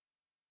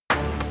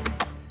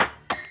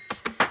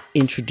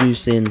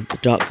Introducing the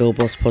Dark Girl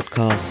Boss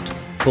podcast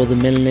for the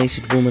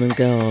melanated woman and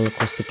girl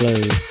across the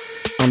globe.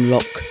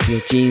 Unlock your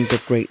genes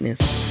of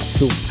greatness.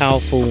 Feel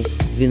powerful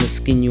within the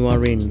skin you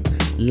are in.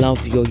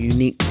 Love your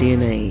unique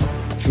DNA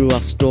through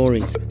our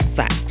stories,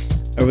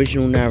 facts,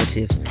 original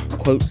narratives,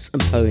 quotes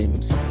and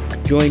poems.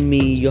 Join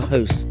me, your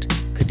host,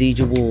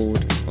 Khadija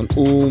Ward, on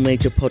all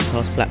major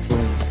podcast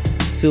platforms.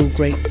 Feel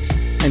great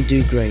and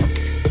do great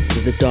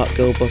with the Dark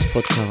Girl Boss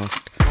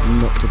podcast,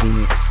 not to be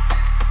missed.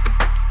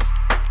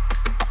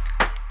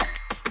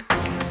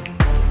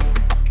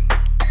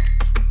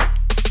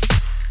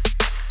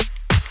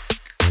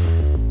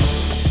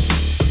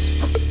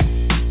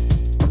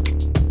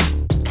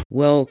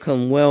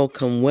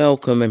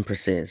 Welcome,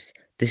 Empresses.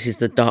 This is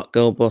the Dark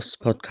Girl Boss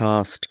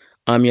podcast.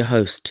 I'm your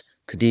host,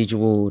 Khadija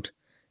Ward.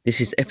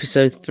 This is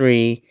episode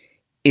 3,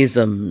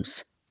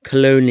 ISMS,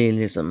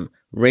 Colonialism,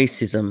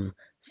 Racism,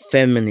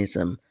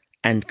 Feminism,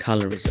 and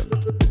ColourISM.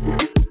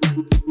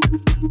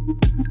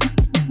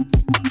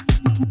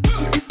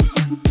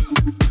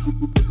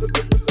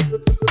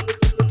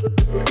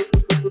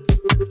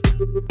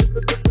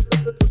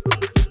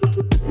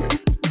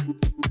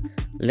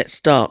 Let's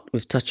start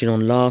with touching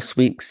on last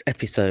week's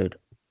episode,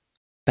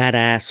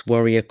 Badass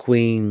Warrior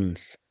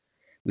Queens.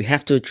 We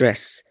have to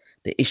address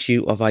the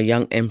issue of our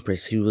young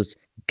empress who was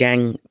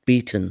gang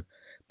beaten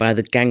by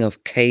the gang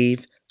of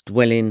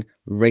cave-dwelling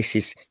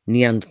racist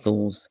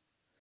Neanderthals.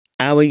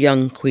 Our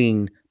young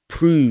queen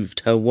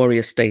proved her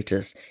warrior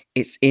status.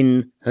 It's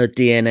in her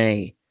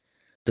DNA.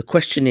 The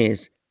question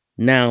is,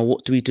 now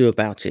what do we do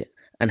about it?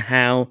 And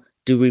how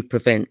do we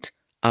prevent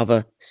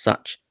other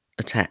such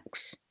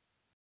attacks?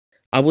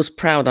 I was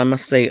proud, I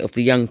must say, of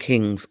the young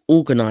kings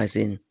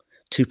organising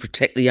to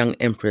protect the young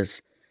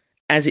empress,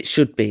 as it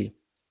should be.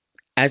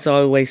 As I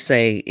always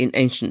say, in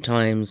ancient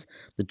times,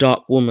 the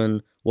dark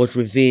woman was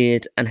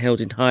revered and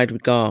held in high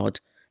regard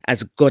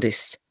as a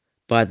goddess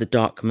by the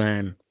dark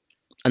man.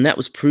 And that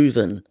was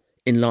proven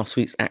in last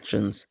week's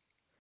actions.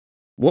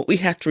 What we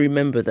have to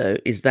remember, though,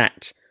 is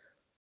that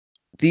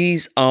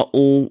these are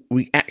all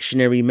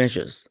reactionary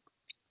measures.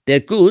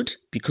 They're good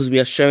because we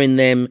are showing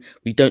them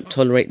we don't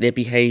tolerate their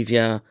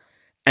behaviour.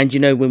 And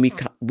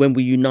when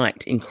we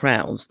unite in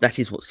crowds, that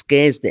is what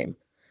scares them.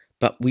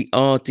 But we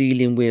are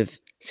dealing with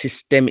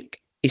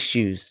systemic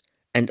issues,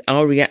 and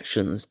our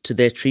reactions to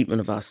their treatment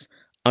of us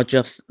are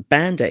just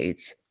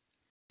band-aids.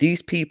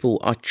 These people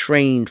are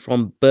trained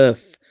from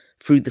birth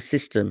through the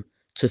system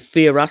to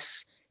fear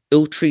us,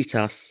 ill-treat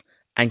us,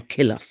 and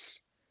kill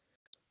us.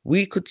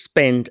 We could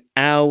spend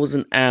hours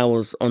and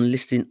hours on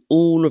listing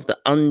all of the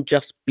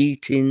unjust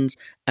beatings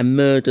and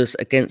murders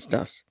against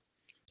us.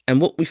 And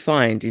what we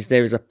find is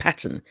there is a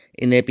pattern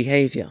in their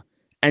behaviour,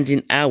 and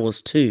in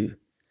ours too.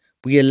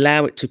 We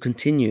allow it to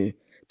continue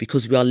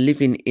because we are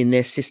living in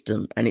their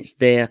system and it's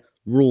their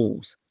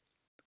rules.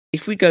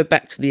 If we go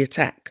back to the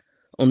attack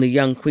on the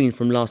young queen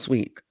from last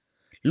week,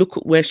 look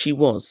at where she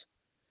was.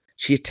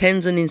 She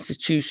attends an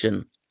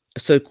institution,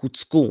 a so-called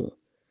school,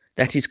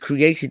 that is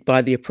created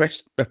by the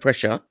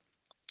oppressor.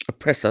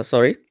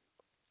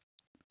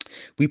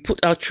 We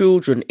put our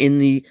children in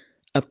the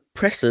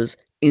oppressor's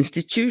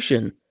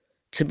institution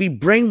to be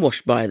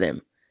brainwashed by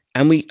them,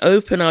 and we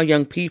open our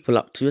young people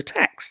up to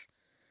attacks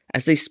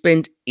as they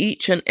spend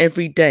each and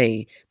every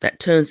day that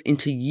turns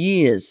into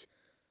years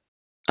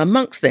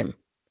amongst them.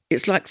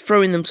 It's like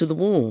throwing them to the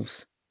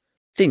wolves.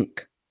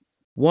 Think,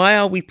 why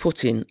are we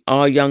putting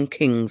our young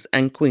kings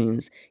and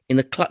queens in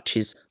the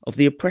clutches of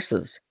the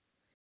oppressors?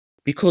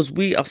 Because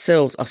we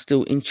ourselves are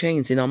still in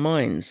chains in our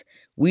minds.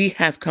 We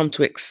have come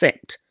to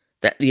accept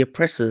that the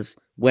oppressor's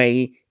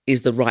way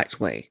is the right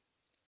way.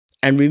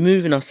 And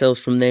removing ourselves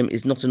from them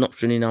is not an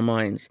option in our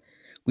minds.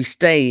 We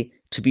stay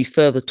to be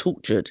further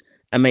tortured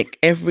and make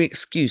every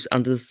excuse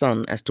under the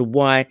sun as to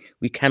why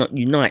we cannot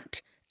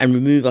unite and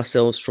remove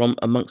ourselves from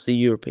amongst the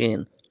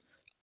European.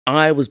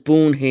 I was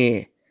born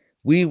here.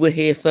 We were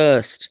here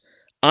first.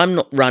 I'm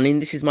not running.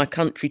 This is my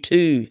country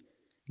too.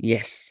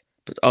 Yes,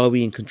 but are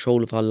we in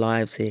control of our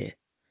lives here?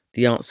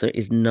 The answer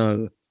is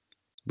no.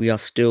 We are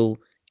still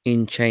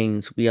in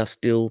chains. We are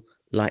still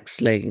like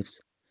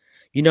slaves.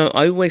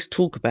 I always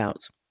talk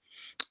about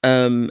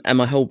and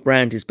my whole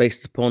brand is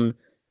based upon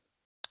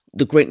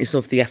the greatness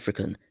of the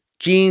African,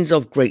 genes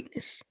of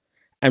greatness,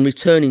 and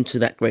returning to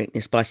that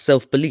greatness by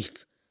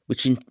self-belief,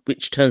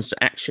 which turns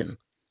to action.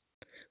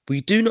 We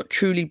do not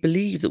truly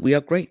believe that we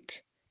are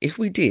great. If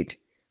we did,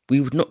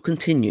 we would not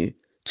continue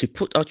to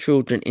put our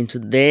children into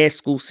their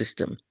school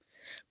system.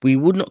 We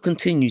would not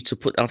continue to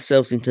put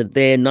ourselves into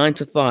their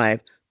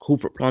 9-to-5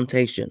 corporate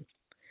plantation.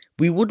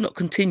 We would not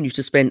continue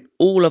to spend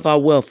all of our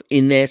wealth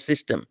in their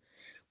system.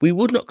 We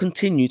would not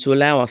continue to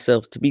allow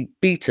ourselves to be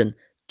beaten,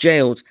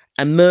 jailed,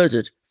 and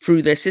murdered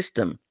through their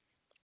system.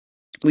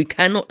 We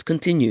cannot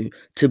continue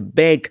to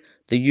beg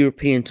the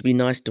European to be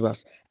nice to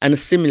us and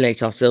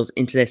assimilate ourselves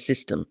into their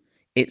system.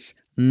 It's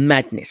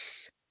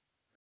madness.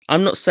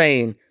 I'm not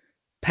saying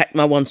pack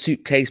my one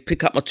suitcase,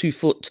 pick up my 2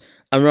 foot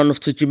and run off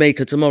to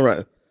Jamaica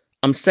tomorrow.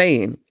 I'm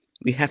saying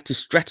we have to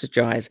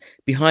strategize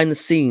behind the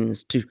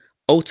scenes to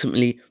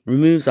ultimately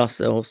remove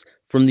ourselves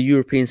from the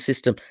European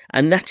system.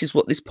 And that is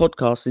what this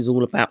podcast is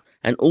all about.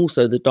 And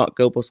also the Dark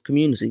Girl Boss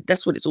community.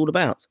 That's what it's all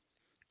about.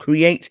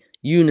 Create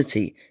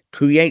unity,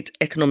 create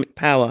economic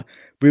power,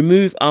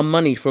 remove our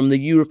money from the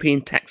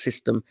European tax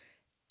system,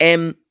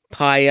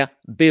 empire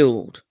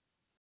build.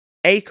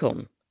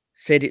 Akon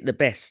said it the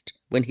best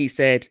when he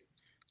said,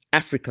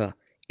 Africa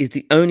is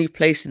the only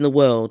place in the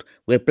world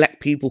where black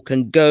people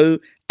can go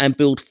and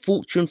build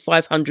Fortune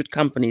 500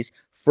 companies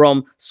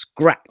from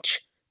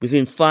scratch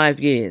within 5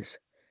 years.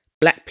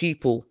 Black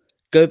people,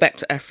 go back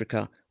to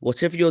Africa.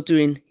 Whatever you're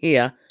doing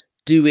here,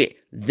 do it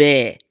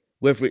there.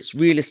 Whether it's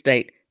real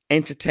estate,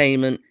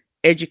 entertainment,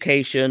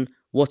 education,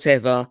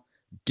 whatever,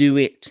 do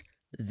it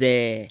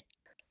there.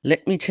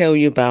 Let me tell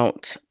you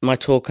about my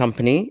tour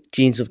company,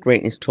 Genes of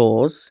Greatness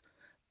Tours.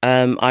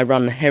 I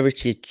run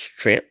heritage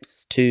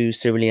trips to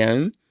Sierra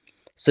Leone.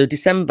 So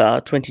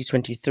December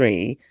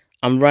 2023,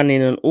 I'm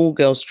running an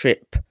all-girls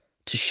trip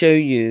to show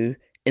you,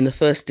 in the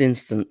first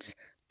instance,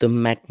 the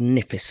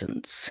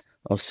magnificence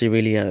of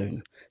Sierra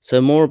Leone.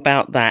 So more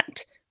about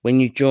that when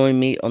you join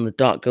me on the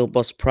Dark Girl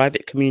Boss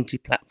private community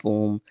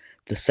platform,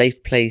 the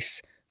safe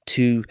place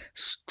to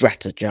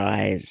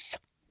strategize.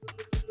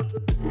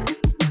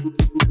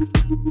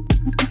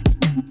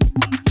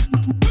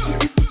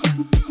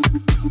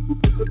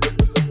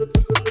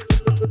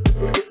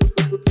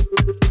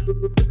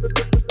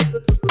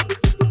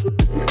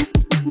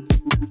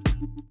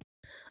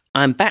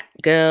 I'm back,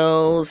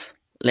 girls.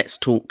 Let's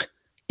talk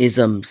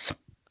isms.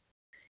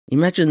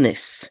 Imagine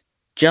this,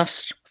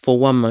 just for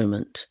one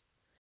moment.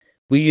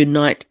 We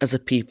unite as a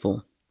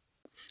people,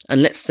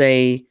 and let's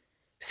say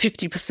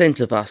 50%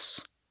 of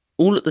us,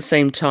 all at the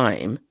same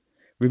time,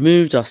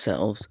 removed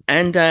ourselves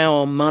and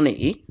our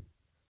money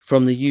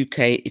from the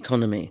UK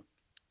economy.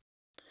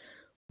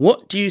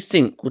 What do you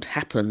think would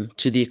happen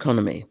to the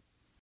economy?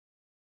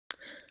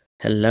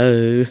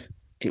 Hello,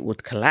 it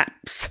would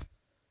collapse.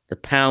 The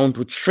pound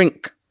would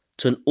shrink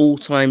to an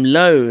all-time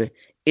low.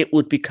 It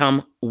would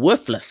become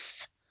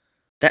worthless.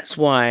 That's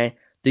why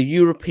the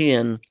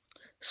European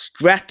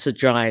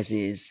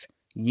strategizes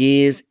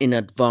years in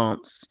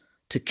advance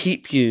to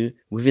keep you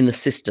within the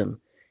system.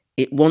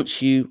 It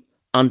wants you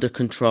under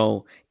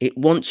control. It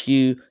wants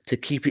you to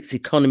keep its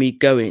economy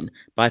going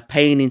by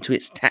paying into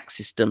its tax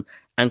system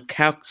and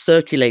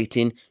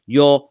circulating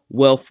your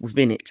wealth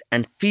within it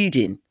and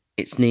feeding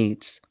its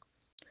needs.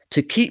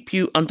 To keep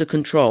you under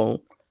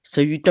control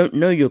so you don't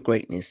know your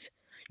greatness.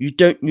 You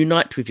don't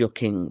unite with your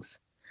kings.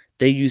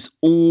 They use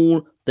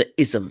all the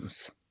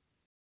isms.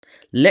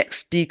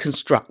 Let's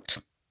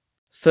deconstruct.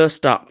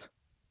 First up,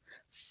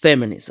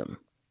 feminism.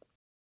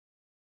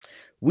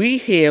 We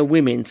hear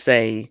women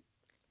say,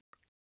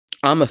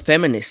 I'm a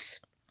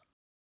feminist,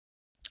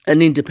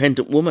 an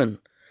independent woman.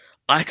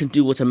 I can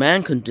do what a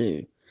man can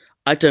do.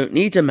 I don't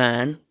need a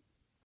man.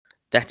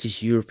 That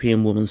is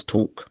European woman's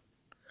talk.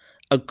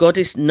 A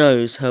goddess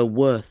knows her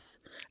worth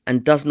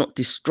and does not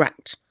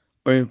distract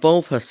or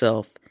involve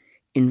herself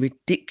in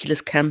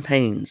ridiculous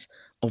campaigns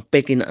of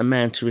begging a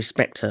man to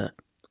respect her.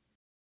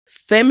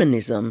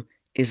 Feminism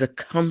is a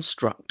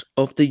construct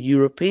of the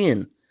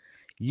European,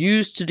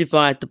 used to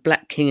divide the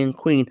black king and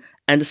queen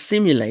and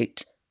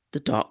assimilate the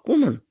dark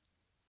woman.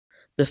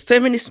 The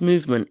feminist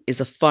movement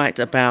is a fight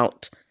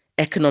about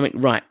economic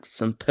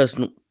rights and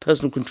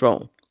personal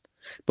control.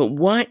 But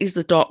why is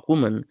the dark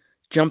woman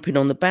jumping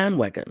on the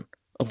bandwagon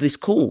of this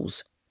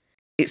cause?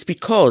 It's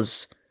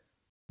because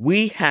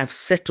we have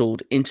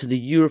settled into the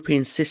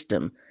European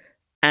system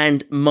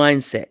and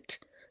mindset.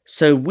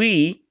 So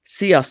we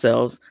see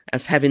ourselves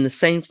as having the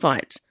same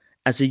fight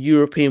as a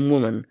European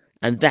woman,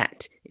 and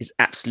that is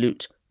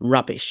absolute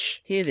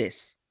rubbish. Hear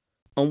this.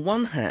 On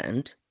one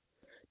hand,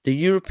 the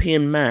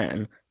European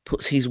man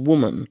puts his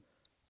woman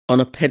on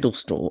a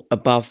pedestal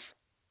above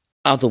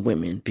other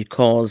women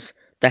because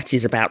that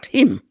is about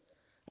him,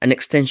 an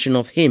extension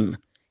of him.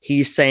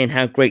 He is saying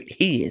how great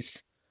he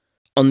is.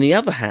 On the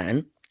other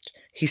hand,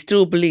 he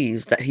still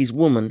believes that his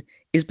woman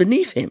is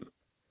beneath him.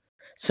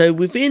 So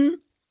within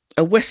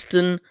a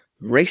Western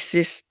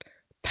racist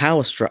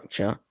power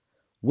structure,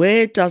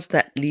 where does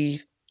that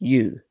leave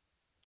you?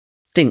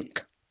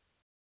 Think.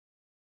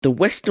 The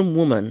Western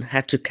woman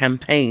had to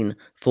campaign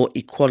for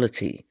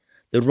equality,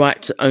 the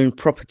right to own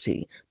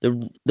property,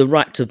 the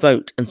right to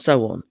vote, and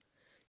so on.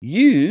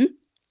 You,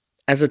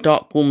 as a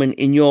dark woman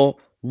in your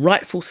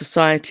rightful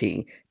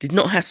society, did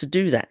not have to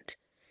do that.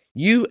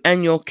 You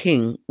and your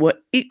king were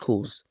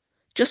equals,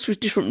 just with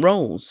different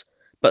roles,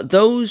 but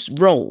those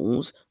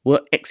roles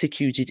were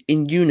executed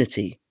in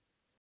unity.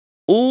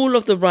 All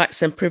of the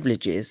rights and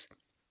privileges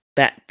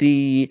that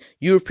the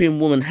European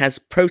woman has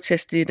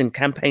protested and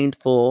campaigned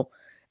for,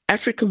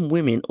 African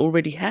women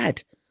already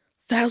had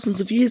thousands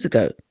of years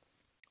ago.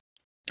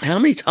 How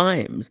many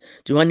times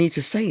do I need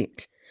to say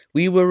it?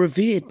 We were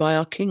revered by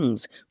our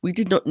kings. We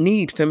did not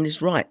need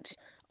feminist rights.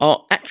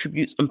 Our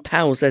attributes and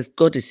powers as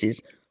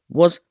goddesses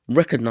was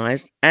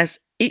recognized as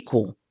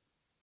equal.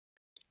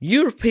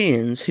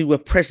 Europeans who were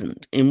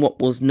present in what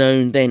was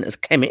known then as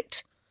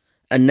Kemet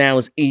and now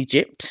as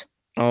Egypt,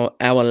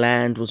 our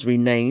land was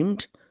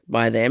renamed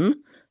by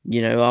them,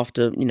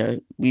 after,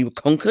 we were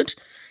conquered.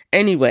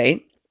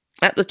 Anyway,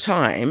 at the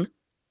time,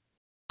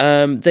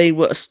 they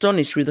were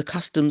astonished with the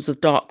customs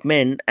of dark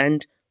men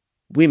and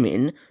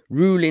women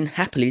ruling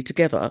happily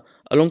together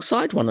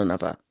alongside one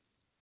another,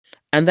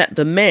 and that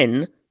the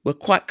men were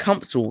quite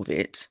comfortable with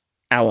it,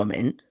 our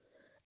men,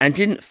 and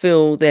didn't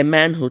feel their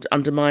manhood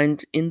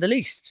undermined in the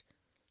least.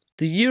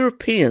 The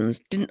Europeans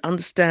didn't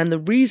understand the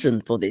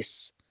reason for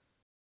this.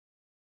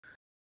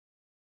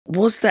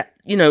 Was that,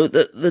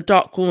 the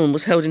dark woman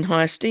was held in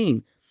high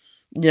esteem.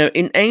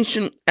 In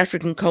ancient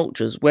African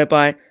cultures,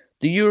 whereby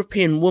the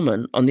European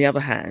woman, on the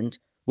other hand,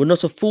 were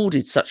not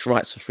afforded such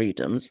rights or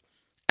freedoms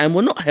and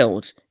were not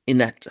held in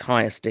that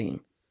high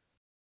esteem.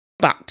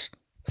 But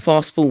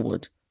fast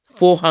forward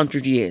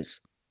 400 years,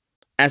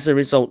 as a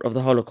result of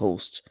the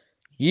Holocaust,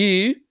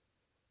 you,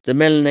 the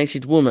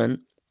melanated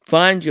woman,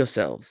 find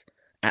yourselves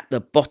at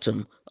the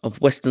bottom of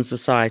Western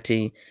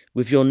society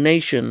with your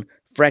nation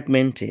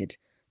fragmented,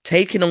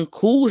 taking on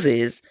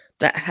causes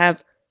that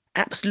have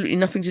absolutely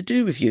nothing to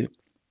do with you,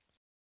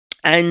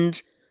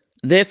 and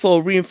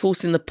therefore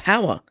reinforcing the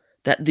power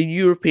that the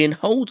European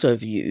holds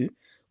over you,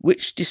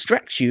 which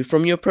distracts you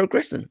from your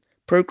progression.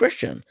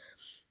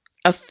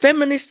 A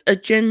feminist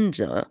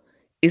agenda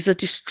is a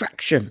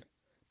distraction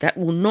that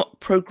will not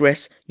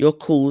progress your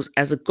cause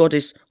as a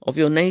goddess of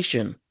your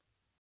nation.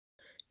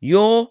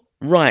 Your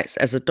rights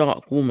as a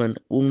dark woman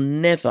will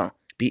never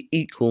be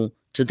equal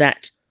to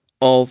that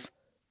of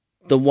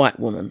the white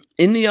woman.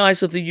 In the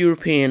eyes of the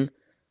European,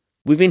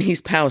 within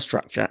his power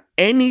structure,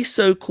 any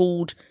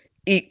so-called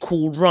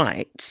equal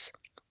rights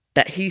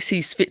that he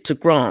sees fit to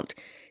grant,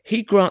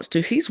 he grants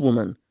to his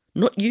woman,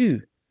 not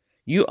you.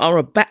 You are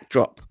a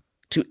backdrop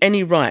to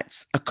any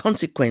rights, a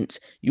consequence.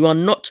 You are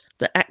not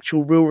the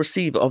actual real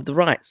receiver of the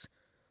rights,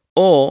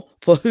 or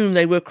for whom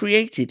they were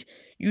created.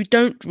 You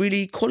don't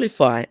really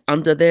qualify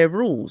under their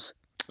rules.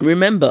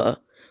 Remember,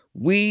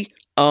 we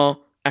are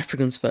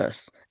Africans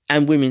first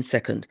and women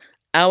second.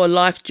 Our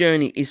life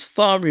journey is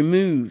far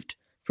removed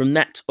from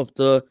that of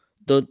the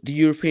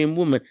European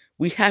woman.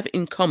 We have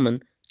in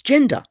common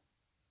gender.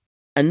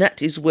 And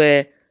that is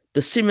where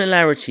the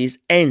similarities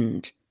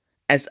end,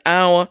 as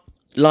our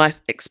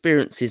life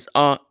experiences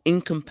are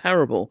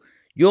incomparable.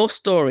 Your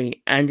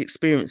story and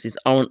experiences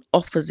are on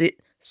opposite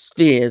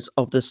spheres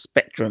of the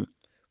spectrum.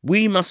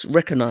 We must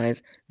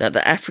recognize that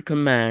the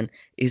African man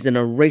is in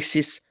a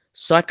racist,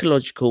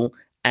 psychological,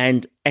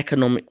 and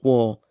economic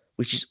war,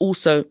 which is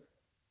also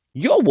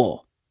your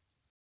war.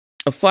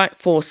 A fight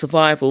for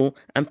survival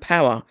and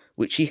power,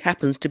 which he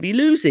happens to be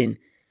losing.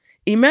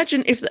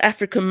 Imagine if the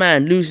African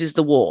man loses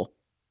the war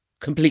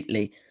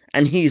completely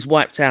and he is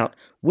wiped out.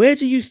 Where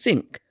do you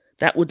think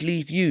that would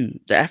leave you,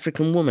 the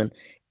African woman?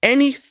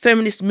 Any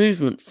feminist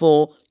movement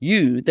for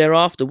you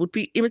thereafter would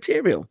be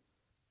immaterial.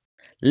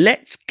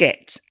 Let's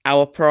get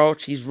our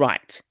priorities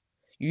right.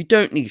 You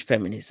don't need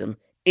feminism.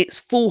 It's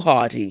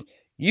foolhardy.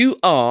 You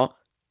are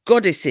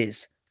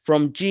goddesses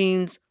from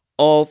genes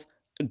of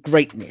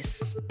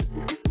greatness.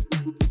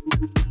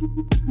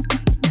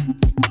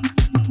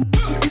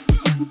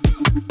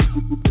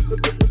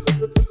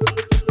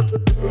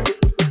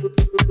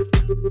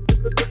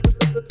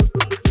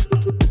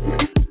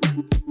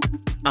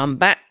 I'm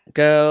back,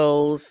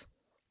 girls.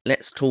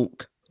 Let's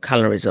talk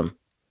colorism.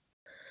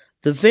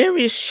 The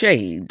various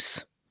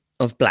shades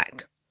of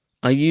black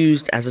are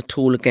used as a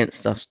tool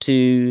against us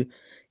to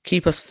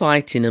keep us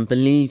fighting and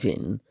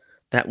believing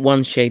that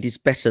one shade is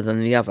better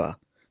than the other.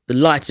 The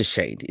lighter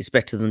shade is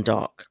better than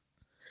dark,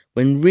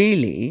 when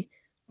really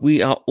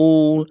we are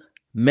all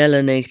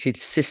melanated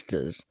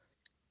sisters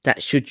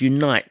that should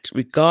unite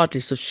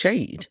regardless of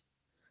shade.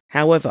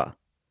 However,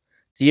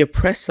 the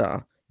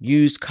oppressor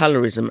used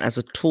colorism as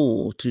a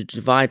tool to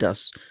divide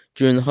us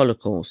during the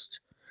Holocaust.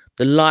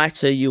 The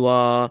lighter you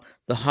are,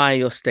 the higher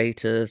your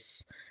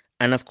status,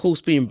 and of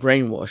course, being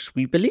brainwashed,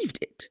 we believed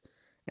it,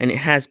 and it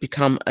has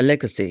become a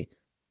legacy.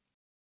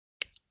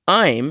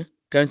 I'm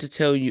going to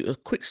tell you a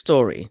quick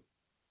story.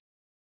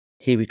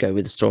 Here we go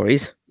with the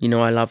stories. You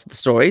know I love the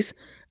stories,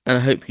 and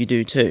I hope you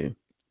do too.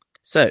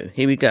 So,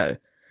 here we go.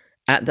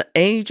 At the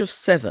age of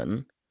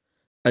 7,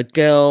 a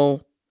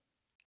girl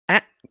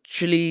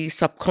actually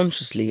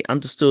subconsciously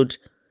understood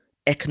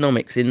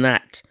economics in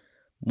that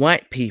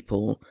white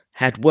people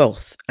had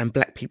wealth and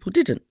black people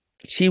didn't.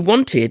 She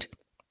wanted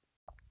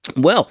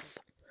wealth,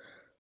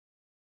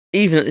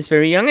 even at this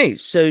very young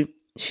age. So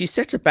she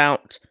set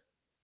about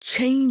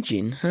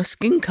changing her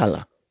skin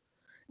colour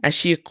as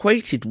she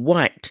equated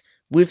white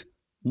with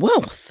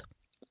wealth.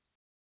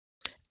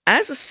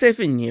 As a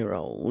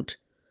 7-year-old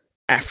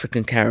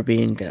African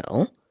Caribbean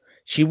girl,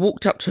 she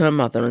walked up to her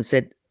mother and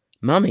said,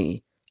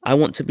 "Mummy, I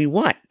want to be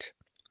white."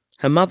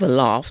 Her mother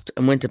laughed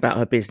and went about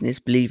her business,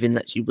 believing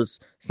that she was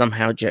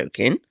somehow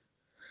joking.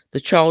 The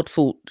child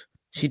thought,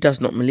 she does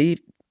not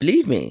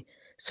believe me,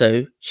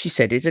 so she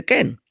said it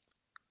again.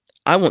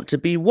 "I want to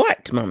be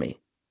white,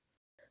 Mummy."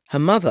 Her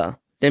mother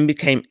then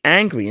became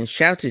angry and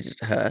shouted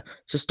at her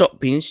to stop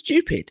being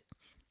stupid.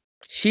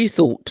 She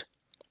thought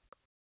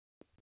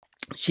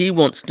she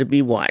wants to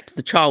be white.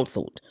 The child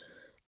thought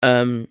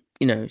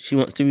she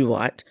wants to be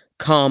white.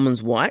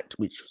 Carmen's white,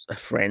 which are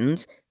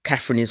friends.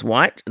 Catherine is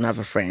white,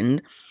 another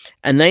friend.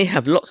 And they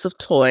have lots of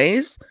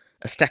toys,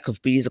 a stack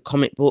of bees of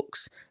comic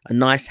books, a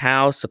nice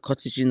house, a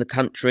cottage in the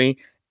country,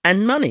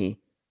 and money.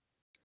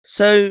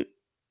 So,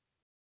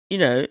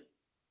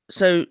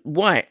 so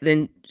white,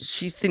 then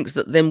she thinks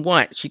that then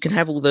white, she can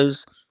have all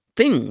those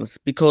things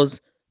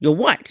because you're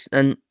white,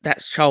 and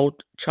that's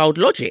child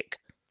logic.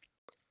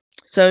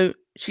 So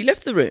she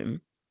left the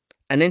room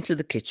and entered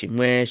the kitchen,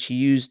 where she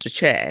used a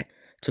chair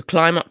to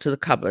climb up to the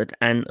cupboard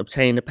and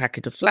obtain a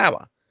packet of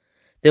flour.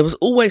 There was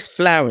always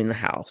flour in the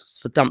house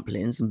for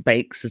dumplings and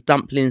bakes, as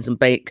dumplings and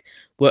bake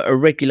were a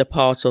regular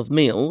part of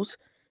meals.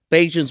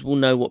 Bajans will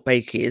know what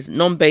bake is.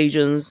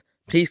 Non-Bajans,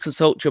 please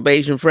consult your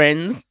Bajan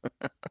friends.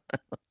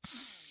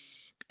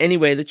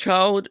 Anyway, the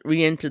child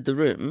re-entered the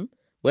room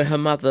where her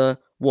mother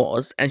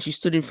was, and she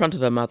stood in front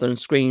of her mother and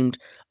screamed,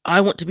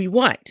 "I want to be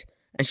white."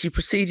 And she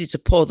proceeded to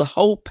pour the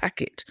whole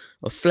packet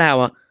of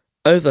flour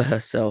over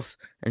herself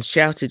and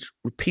shouted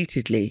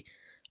repeatedly,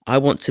 "I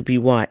want to be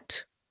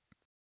white."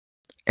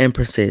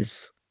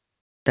 Empresses,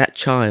 that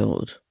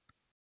child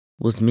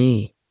was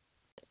me.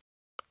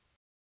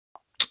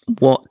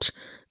 What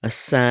a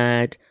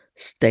sad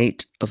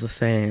state of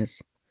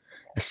affairs,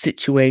 a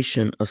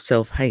situation of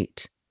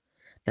self-hate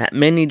that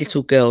many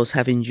little girls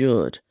have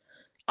endured.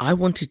 I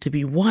wanted to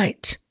be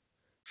white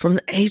from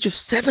the age of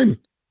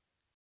 7.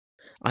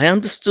 I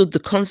understood the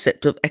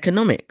concept of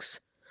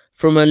economics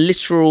from a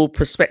literal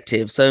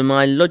perspective, so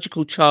my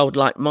logical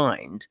childlike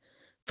mind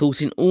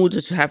thought in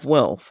order to have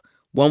wealth,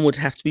 one would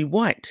have to be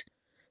white.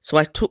 So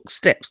I took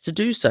steps to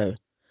do so.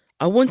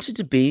 I wanted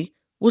to be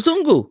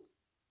Wazungu.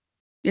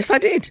 Yes, I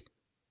did.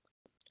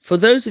 For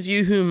those of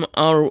you whom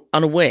are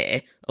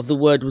unaware of the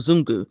word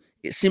Wazungu,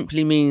 it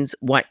simply means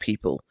white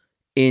people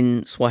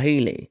in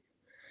Swahili.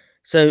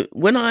 So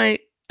when I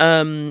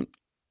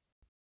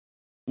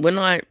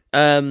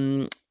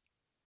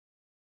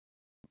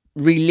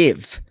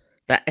relive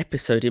that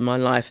episode in my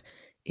life,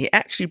 it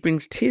actually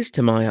brings tears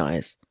to my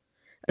eyes.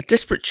 A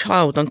desperate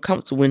child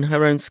uncomfortable in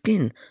her own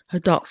skin, her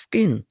dark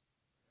skin.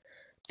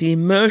 The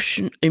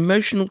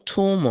emotional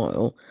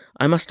turmoil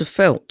I must have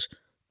felt,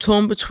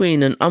 torn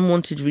between an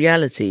unwanted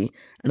reality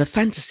and a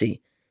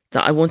fantasy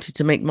that I wanted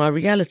to make my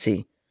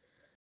reality.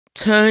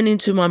 Turning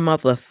to my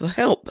mother for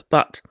help,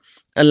 but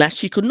alas,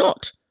 she could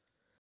not.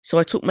 So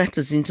I took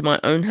matters into my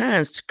own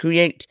hands to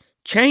create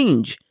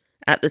change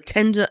at the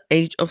tender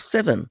age of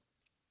 7.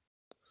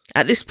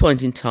 At this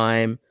point in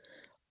time,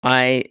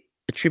 I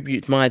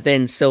attribute my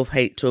then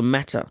self-hate to a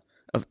matter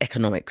of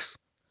economics.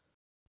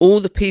 All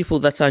the people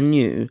that I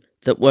knew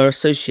that were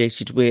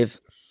associated with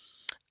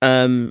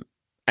and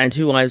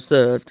who I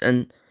observed,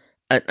 and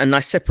I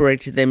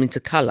separated them into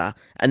colour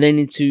and then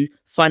into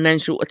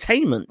financial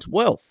attainment,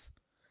 wealth,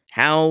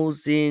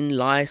 housing,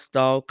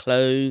 lifestyle,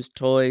 clothes,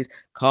 toys,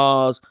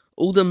 cars,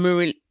 all the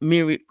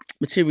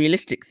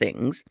materialistic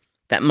things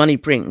that money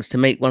brings to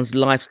make one's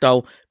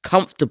lifestyle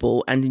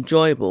comfortable and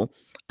enjoyable.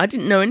 I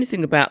didn't know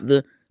anything about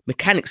the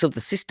mechanics of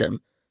the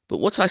system, but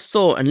what I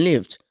saw and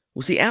lived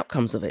was the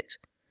outcomes of it.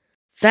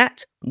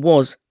 That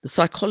was the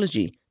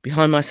psychology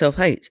behind my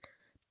self-hate.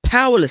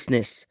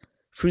 Powerlessness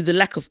through the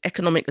lack of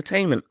economic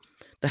attainment.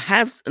 The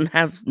haves and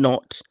have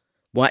not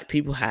white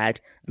people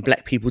had and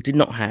black people did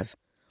not have.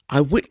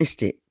 I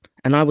witnessed it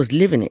and I was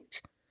living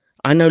it.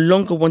 I no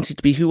longer wanted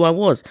to be who I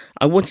was.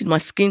 I wanted my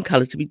skin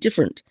colour to be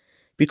different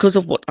because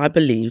of what I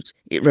believed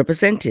it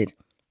represented.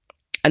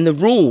 And the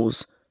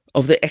rules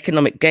of the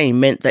economic game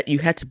meant that you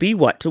had to be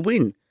white to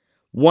win.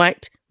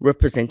 White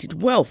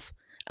represented wealth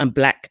and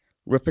black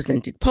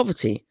represented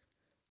poverty.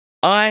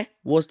 I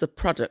was the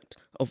product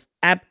of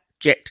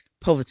abject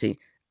poverty,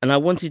 and I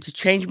wanted to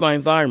change my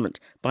environment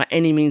by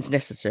any means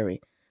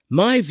necessary.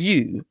 My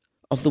view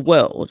of the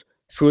world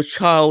through a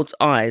child's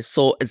eyes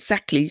saw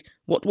exactly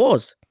what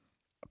was.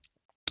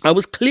 I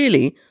was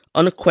clearly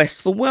on a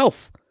quest for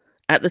wealth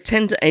at the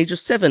tender age of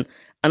 7,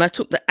 and I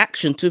took the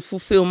action to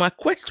fulfill my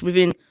quest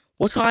within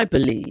what I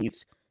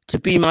believed to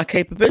be my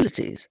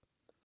capabilities.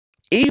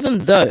 Even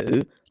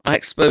though I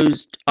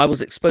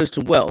was exposed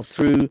to wealth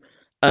through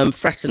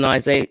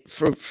fraternizing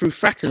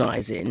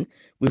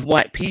with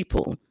white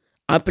people,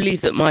 I believe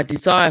that my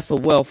desire for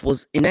wealth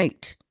was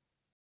innate.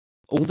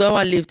 Although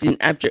I lived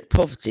in abject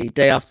poverty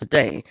day after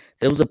day,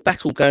 there was a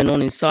battle going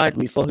on inside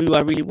me for who I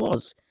really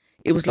was.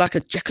 It was like a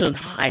Jekyll and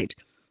Hyde.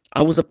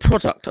 I was a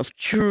product of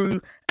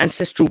true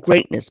ancestral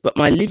greatness, but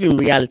my living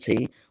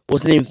reality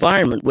was an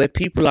environment where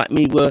people like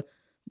me were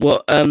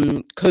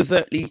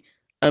covertly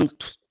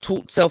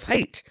taught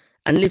self-hate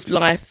and lived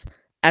life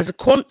as a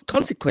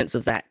consequence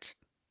of that.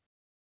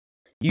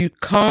 You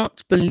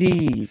can't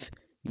believe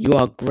you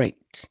are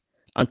great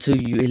until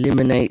you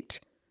eliminate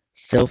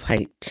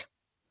self-hate.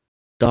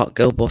 Dark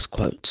Girl Boss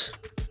quote.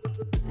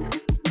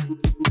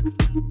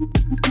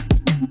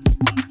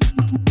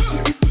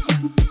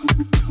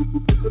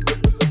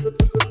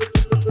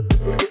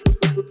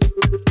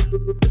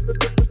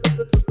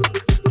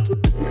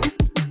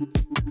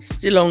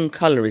 Still on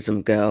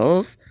colorism,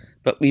 girls,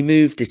 but we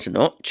moved it a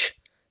notch.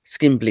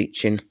 Skin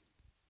bleaching.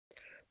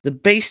 The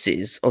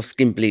basis of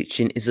skin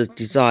bleaching is a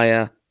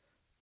desire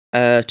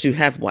to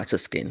have whiter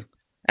skin.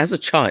 As a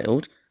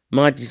child,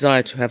 my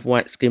desire to have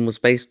white skin was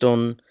based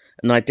on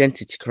an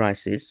identity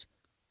crisis,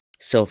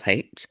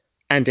 self-hate,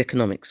 and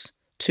economics.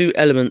 Two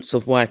elements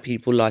of why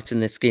people lighten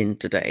their skin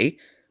today,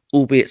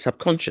 albeit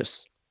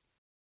subconscious.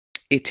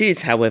 It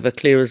is, however,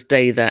 clear as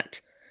day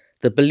that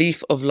the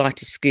belief of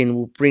lighter skin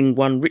will bring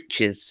one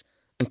riches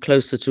and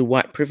closer to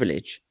white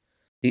privilege.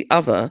 The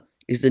other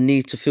is the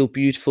need to feel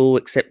beautiful,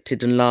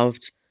 accepted, and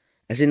loved,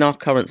 as in our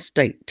current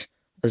state,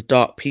 as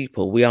dark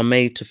people, we are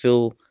made to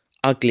feel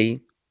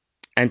ugly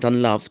and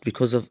unloved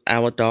because of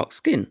our dark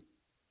skin.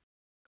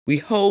 We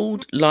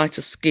hold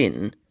lighter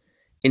skin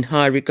in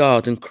high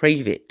regard and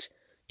crave it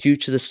due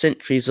to the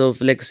centuries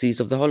of legacies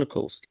of the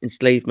Holocaust,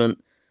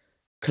 enslavement,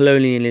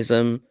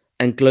 colonialism,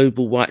 and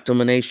global white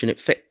domination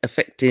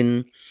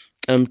affecting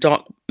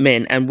dark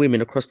men and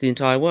women across the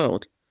entire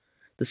world.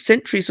 The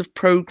centuries of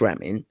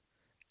programming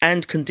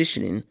and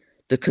conditioning,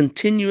 the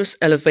continuous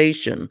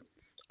elevation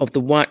of the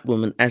white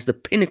woman as the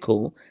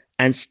pinnacle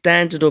and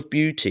standard of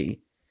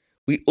beauty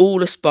we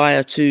all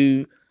aspire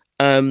to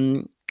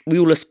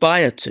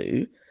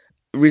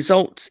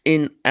results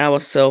in our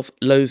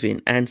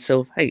self-loathing and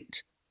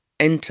self-hate.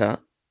 Enter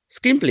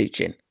skin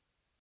bleaching.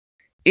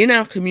 In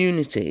our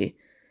community,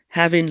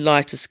 having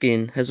lighter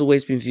skin has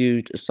always been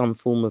viewed as some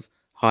form of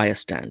higher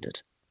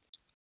standard.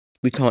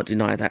 We can't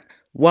deny that.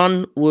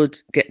 One would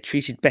get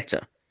treated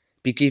better,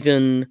 be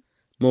given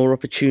more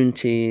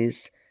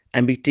opportunities,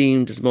 and be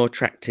deemed as more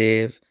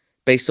attractive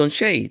based on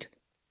shade.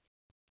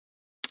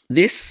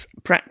 This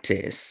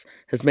practice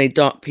has made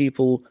dark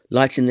people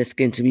lighten their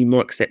skin to be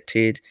more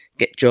accepted,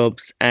 get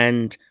jobs,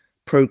 and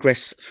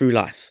progress through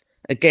life.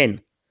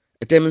 Again,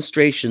 a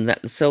demonstration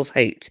that the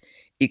self-hate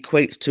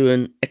equates to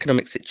an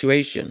economic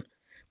situation.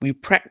 We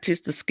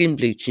practice the skin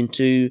bleaching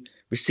to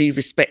receive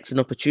respect and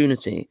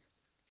opportunity,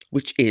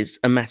 which is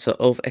a matter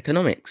of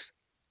economics.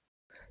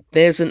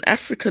 There's an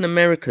African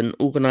American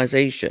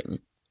organization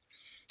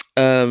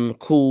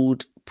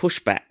called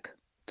Pushback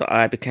that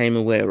I became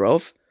aware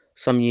of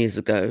some years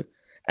ago,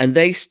 and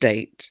they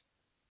state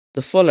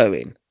the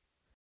following: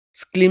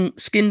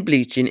 skin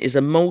bleaching is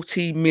a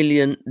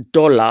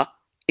multi-million-dollar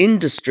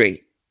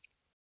industry.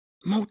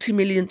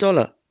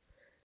 Multi-million-dollar.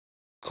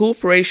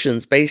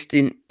 Corporations based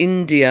in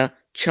India,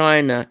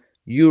 China,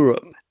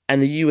 Europe,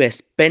 and the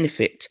US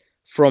benefit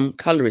from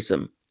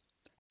colorism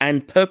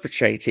and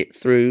perpetrate it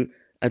through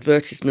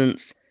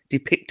advertisements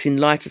depicting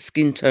lighter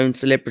skin tone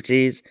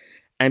celebrities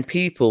and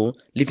people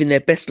living their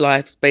best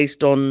lives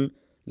based on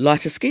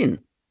lighter skin.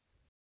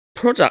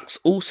 Products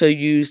also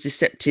use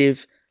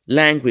deceptive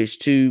language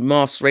to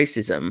mask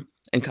racism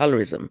and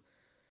colorism,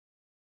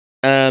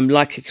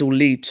 like it will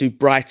lead to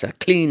brighter,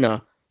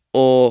 cleaner,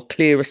 or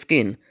clearer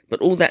skin,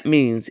 but all that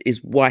means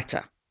is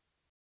whiter.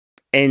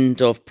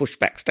 End of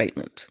pushback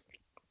statement.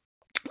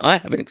 I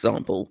have an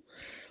example.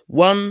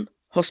 One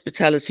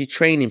hospitality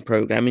training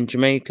program in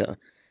Jamaica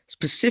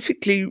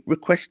specifically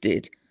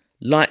requested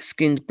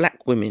light-skinned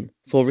black women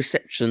for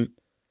reception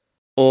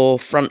or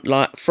front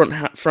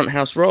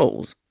house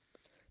roles.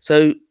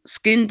 So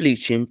skin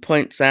bleaching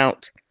points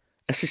out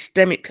a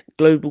systemic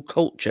global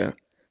culture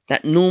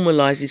that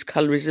normalizes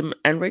colorism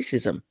and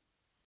racism.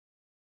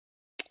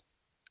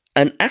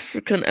 An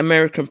African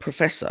American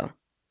professor,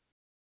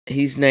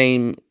 his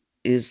name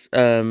is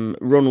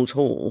Ronald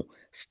Hall,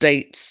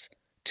 states,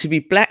 "To be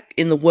black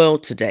in the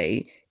world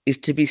today is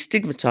to be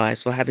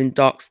stigmatized for having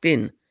dark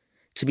skin.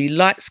 To be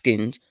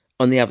light-skinned,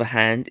 on the other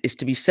hand, is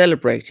to be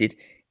celebrated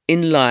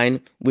in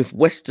line with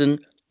Western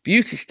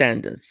beauty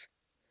standards.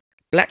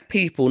 Black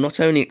people not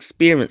only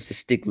experience this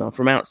stigma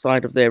from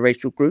outside of their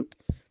racial group,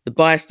 the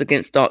bias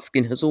against dark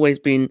skin has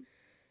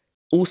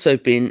also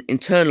been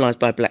internalized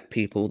by black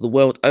people the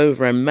world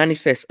over and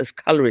manifests as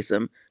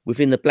colorism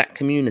within the black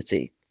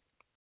community."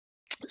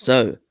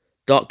 So,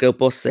 Dark Girl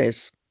Boss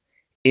says,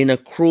 "In a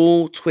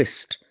cruel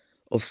twist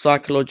of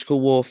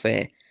psychological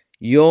warfare,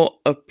 your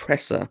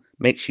oppressor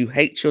makes you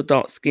hate your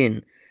dark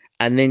skin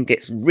and then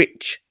gets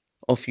rich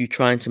off you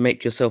trying to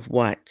make yourself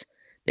white.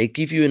 They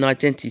give you an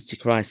identity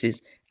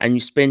crisis and you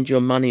spend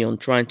your money on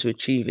trying to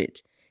achieve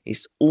it.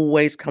 It's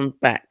always comes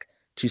back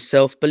to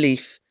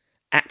self-belief,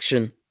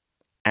 action,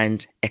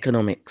 and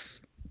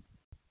economics."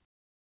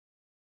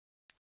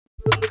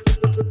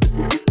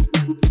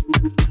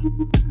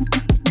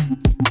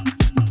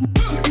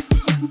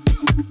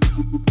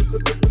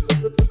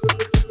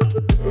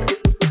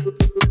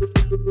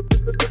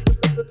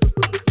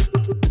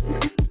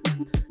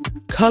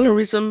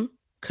 Colorism,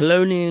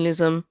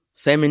 colonialism,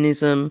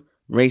 feminism,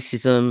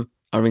 racism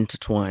are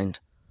intertwined.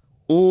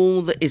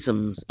 All the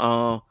isms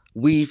are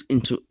weaved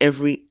into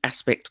every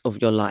aspect of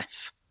your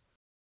life.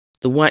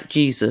 The white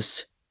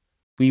Jesus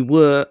we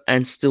were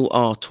and still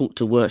are taught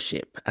to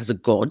worship as a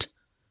god,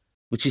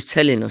 which is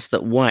telling us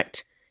that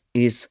white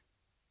is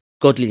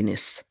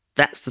godliness.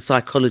 That's the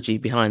psychology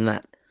behind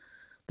that.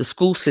 The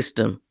school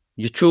system,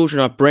 your children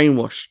are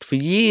brainwashed for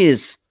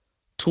years,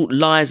 taught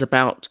lies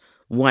about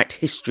white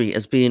history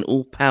as being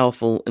all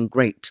powerful and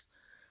great,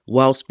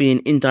 whilst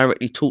being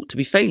indirectly taught to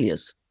be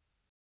failures.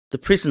 the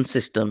prison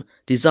system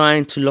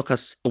designed to lock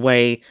us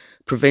away,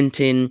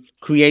 preventing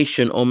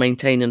creation or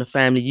maintaining a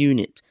family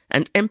unit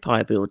and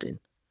empire building.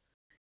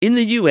 In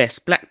the US,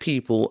 black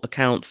people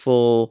account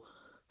for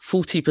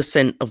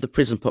 40% of the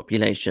prison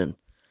population.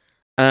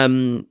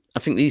 I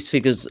think these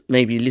figures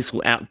may be a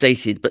little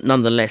outdated, but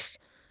nonetheless,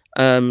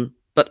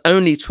 but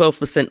only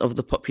 12% of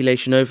the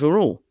population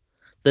overall.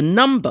 The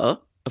number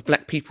of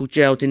black people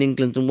jailed in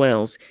England and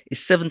Wales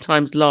is 7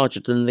 times larger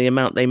than the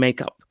amount they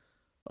make up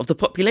of the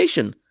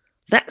population.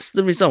 That's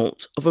the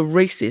result of a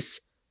racist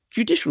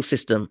judicial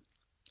system.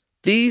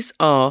 These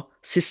are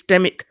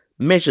systemic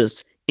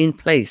measures in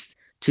place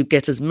to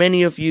get as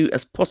many of you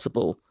as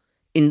possible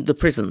in the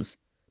prisons.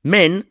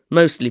 Men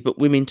mostly, but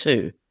women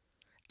too.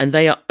 And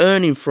they are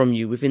earning from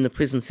you within the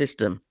prison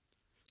system.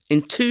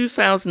 In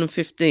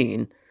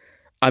 2015,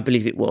 I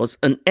believe it was,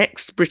 an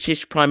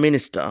ex-British Prime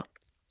Minister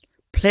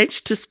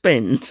pledged to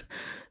spend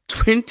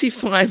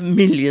 £25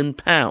 million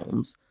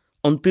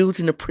on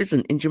building a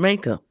prison in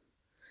Jamaica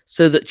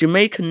so that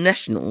Jamaican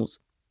nationals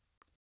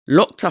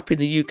locked up in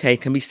the UK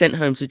can be sent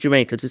home to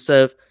Jamaica to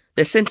serve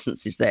their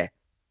sentences there.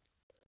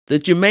 The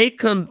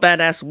Jamaican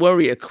Badass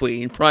Warrior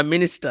Kween, Prime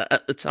Minister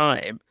at the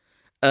time,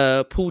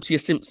 Portia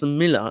Simpson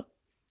Miller,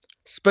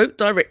 spoke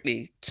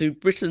directly to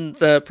Britain's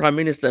Prime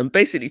Minister and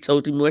basically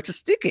told him where to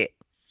stick it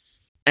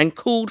and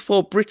called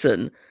for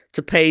Britain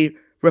to pay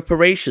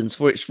reparations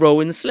for its role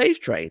in the slave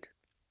trade.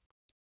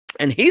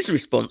 And his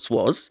response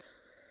was,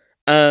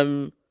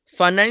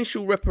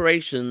 financial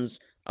reparations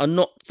are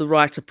not the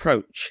right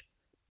approach.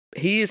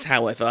 He is,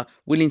 however,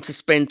 willing to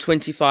spend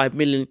 25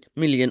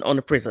 million on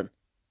a prison.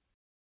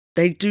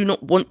 They do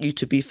not want you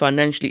to be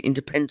financially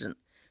independent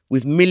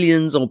with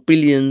millions or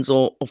billions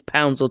of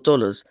pounds or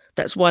dollars.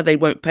 That's why they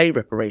won't pay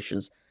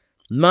reparations.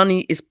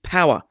 Money is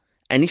power.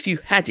 And if you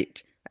had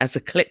it as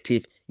a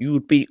collective, you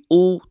would be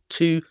all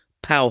too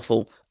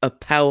powerful, a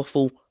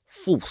powerful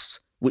force,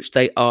 which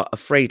they are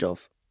afraid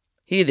of.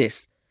 Hear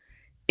this.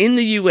 In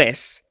the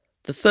US,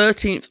 the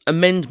 13th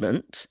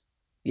Amendment,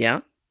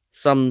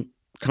 some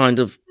kind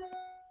of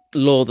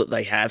law that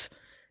they have,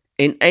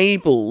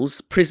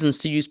 enables prisons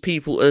to use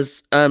people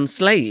as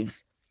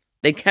slaves.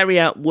 They carry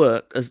out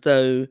work as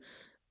though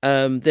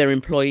they're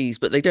employees,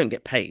 but they don't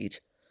get paid.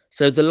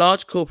 So the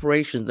large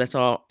corporations that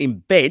are in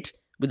bed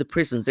with the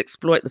prisons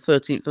exploit the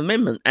 13th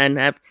Amendment and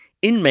have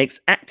inmates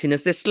acting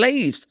as their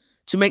slaves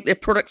to make their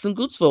products and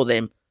goods for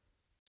them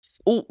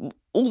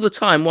all the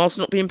time whilst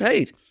not being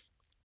paid.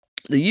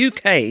 The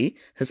UK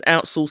has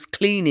outsourced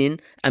cleaning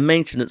and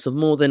maintenance of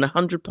more than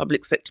 100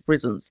 public sector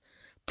prisons.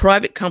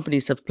 Private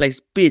companies have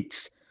placed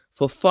bids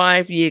for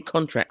 5-year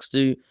contracts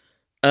to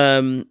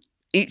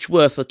each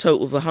worth a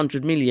total of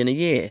 100 million a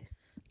year.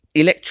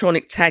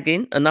 Electronic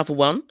tagging, another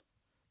one.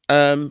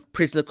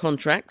 Prisoner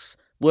contracts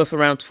worth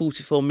around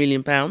 44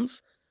 million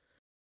pounds.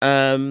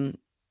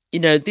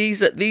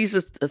 These are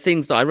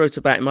things that I wrote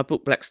about in my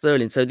book Black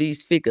Sterling. So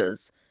these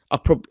figures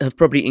have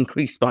probably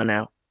increased by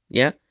now.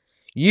 Yeah,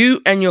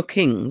 you and your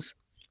kings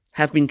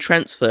have been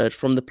transferred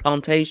from the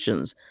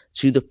plantations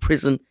to the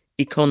prison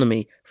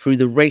economy through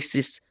the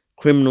racist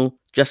criminal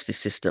justice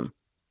system.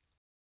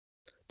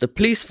 The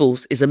police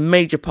force is a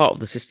major part of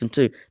the system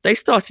too. They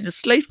started as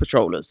slave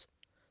patrollers.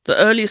 The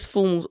earliest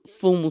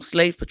formal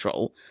slave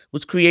patrol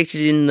was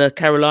created in the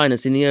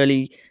Carolinas in the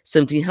early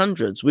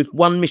 1700s with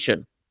one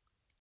mission: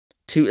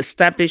 to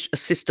establish a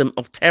system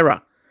of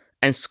terror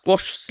and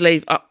squash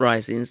slave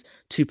uprisings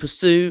to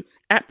pursue,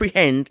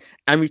 apprehend,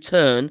 and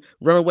return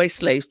runaway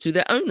slaves to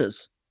their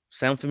owners.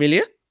 Sound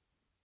familiar?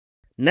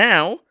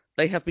 Now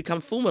they have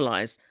become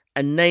formalized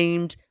and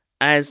named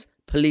as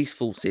police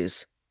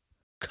forces.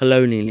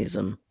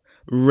 Colonialism,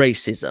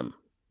 racism.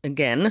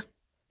 Again,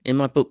 in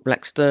my book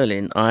Black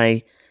Sterling,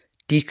 I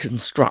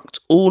deconstruct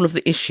all of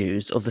the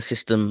issues of the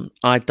system.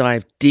 I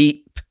dive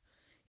deep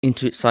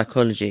into its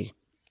psychology.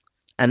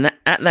 And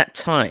at that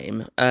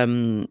time,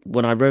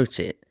 when I wrote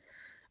it,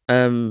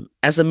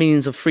 as a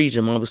means of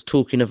freedom, I was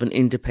talking of an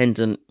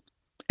independent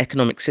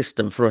economic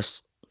system for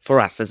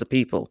us as a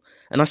people.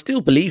 And I still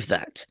believe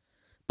that.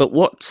 But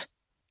what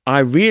I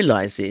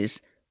realize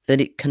is that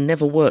it can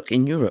never work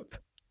in Europe.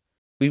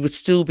 We would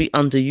still be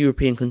under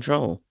European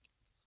control.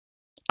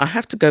 I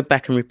have to go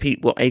back and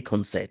repeat what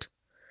Akon said.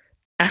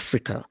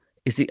 Africa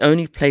is the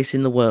only place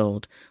in the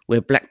world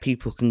where black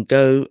people can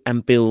go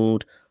and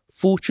build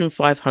Fortune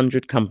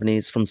 500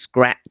 companies from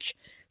scratch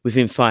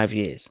within 5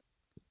 years.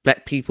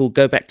 Black people,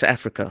 go back to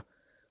Africa.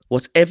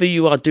 Whatever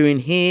you are doing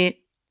here,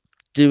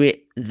 do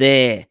it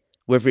there.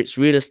 Whether it's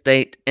real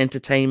estate,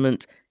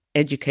 entertainment,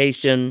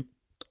 education,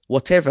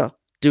 whatever,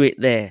 do it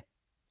there.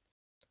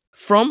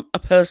 From a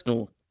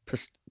personal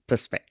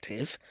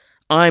perspective,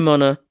 I'm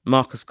on a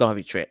Marcus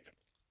Garvey trip,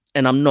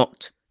 and I'm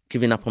not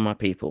giving up on my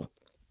people.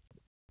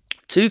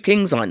 2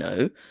 kings I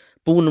know,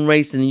 born and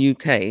raised in the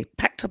UK,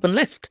 packed up and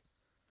left.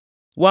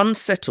 One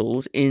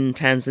settled in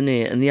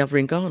Tanzania and the other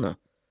in Ghana.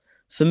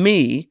 For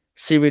me,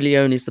 Sierra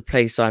Leone is the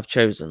place I've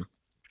chosen.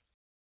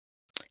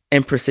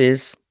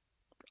 Empresses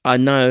I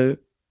know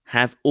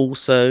have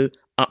also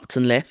upped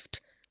and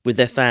left. with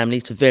their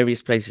family to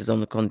various places on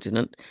the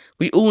continent.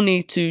 We all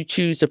need to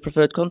choose a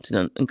preferred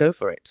continent and go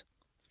for it.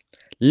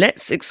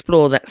 Let's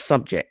explore that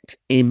subject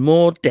in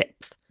more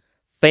depth,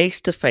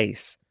 face to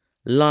face,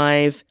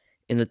 live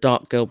in the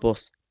Dark Girl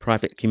Boss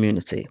private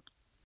community.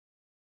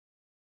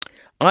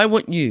 I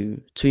want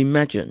you to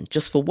imagine,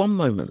 just for one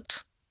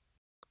moment,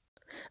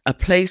 a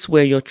place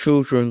where your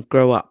children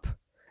grow up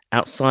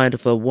outside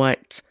of a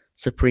white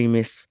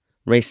supremacist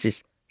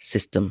racist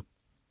system.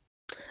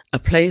 A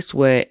place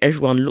where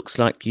everyone looks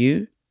like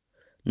you,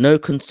 no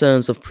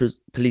concerns of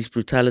police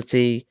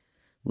brutality,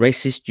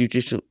 racist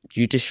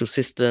judicial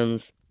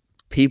systems,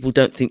 people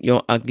don't think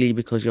you're ugly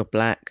because you're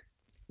black.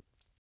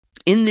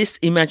 In this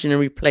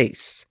imaginary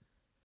place,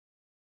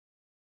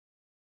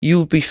 you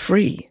will be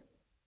free.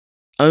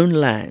 Own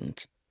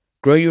land,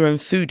 grow your own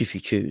food if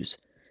you choose,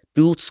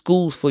 build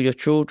schools for your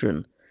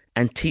children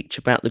and teach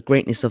about the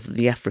greatness of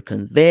the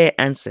African, their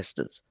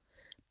ancestors.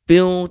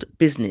 Build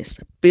business,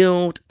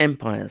 build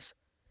empires.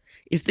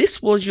 If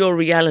this was your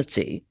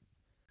reality,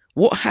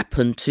 what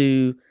happened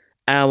to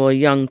our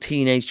young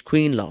teenage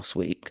queen last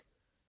week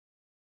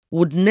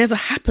would never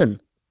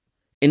happen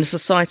in a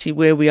society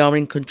where we are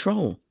in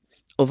control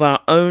of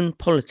our own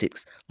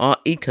politics, our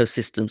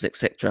ecosystems,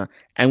 etc.,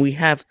 and we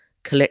have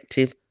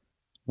collective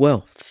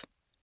wealth.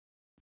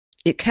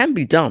 It can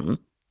be done.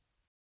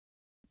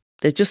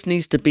 There just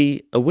needs to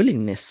be a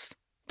willingness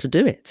to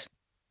do it.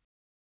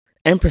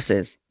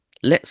 Empresses,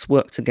 let's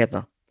work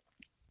together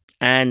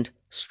and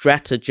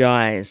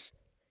strategize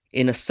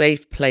in a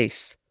safe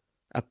place,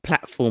 a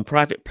platform,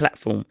 private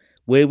platform,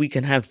 where we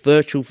can have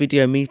virtual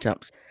video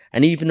meetups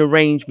and even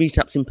arrange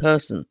meetups in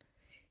person.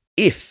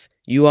 If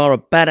you are a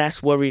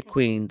badass warrior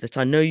queen, that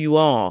I know you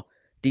are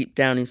deep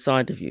down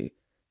inside of you,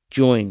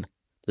 join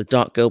the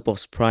Dark Girl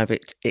Boss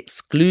private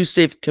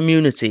exclusive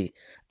community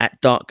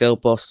at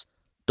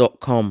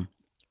darkgirlboss.com.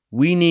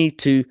 We need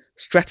to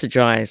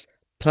strategize,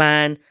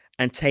 plan,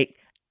 and take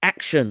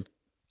action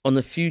on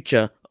the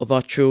future of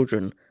our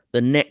children,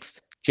 the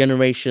next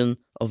generation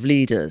of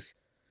leaders,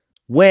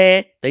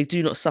 where they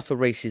do not suffer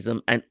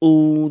racism and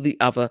all the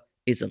other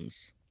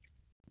isms.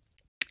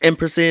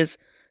 Empresses,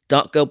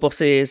 Dark Girl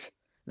Bosses,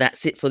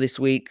 that's it for this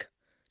week.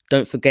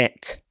 Don't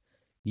forget,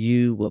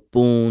 you were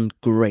born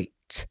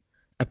great.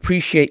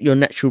 Appreciate your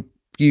natural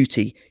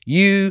beauty.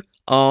 You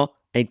are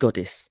a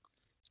goddess.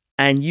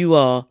 And you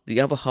are the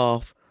other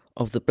half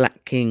of the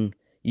Black King.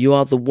 You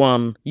are the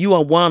one. You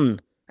are one,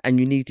 and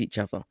you need each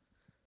other.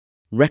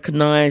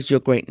 Recognize your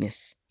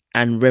greatness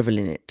and revel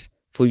in it,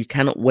 for you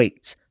cannot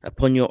wait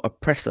upon your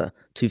oppressor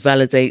to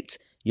validate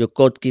your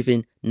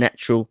God-given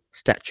natural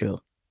stature.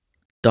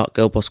 Dark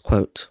Girl Boss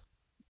quote.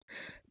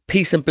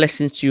 Peace and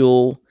blessings to you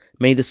all.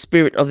 May the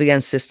spirit of the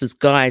ancestors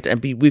guide and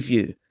be with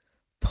you.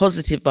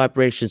 Positive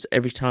vibrations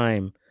every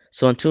time.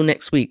 So until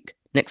next week,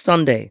 next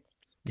Sunday,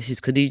 this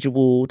is Khadija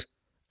Ward,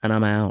 and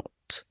I'm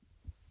out.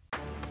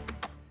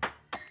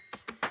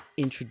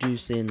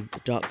 Introducing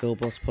the Dark Girl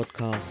Boss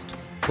podcast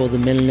for the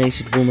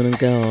melanated woman and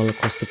girl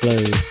across the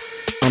globe.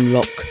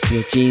 Unlock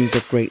your genes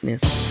of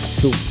greatness.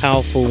 Feel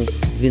powerful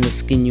within the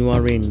skin you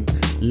are in.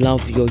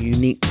 Love your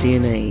unique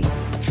DNA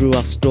through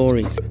our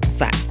stories,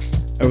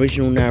 facts,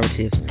 original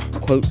narratives,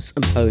 quotes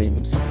and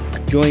poems.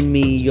 Join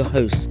me, your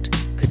host,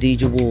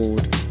 Khadija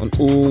Ward, on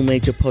all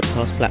major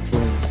podcast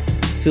platforms.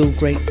 Feel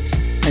great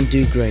and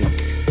do great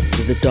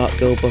with the Dark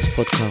Girl Boss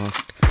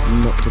podcast,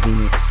 not to be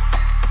missed.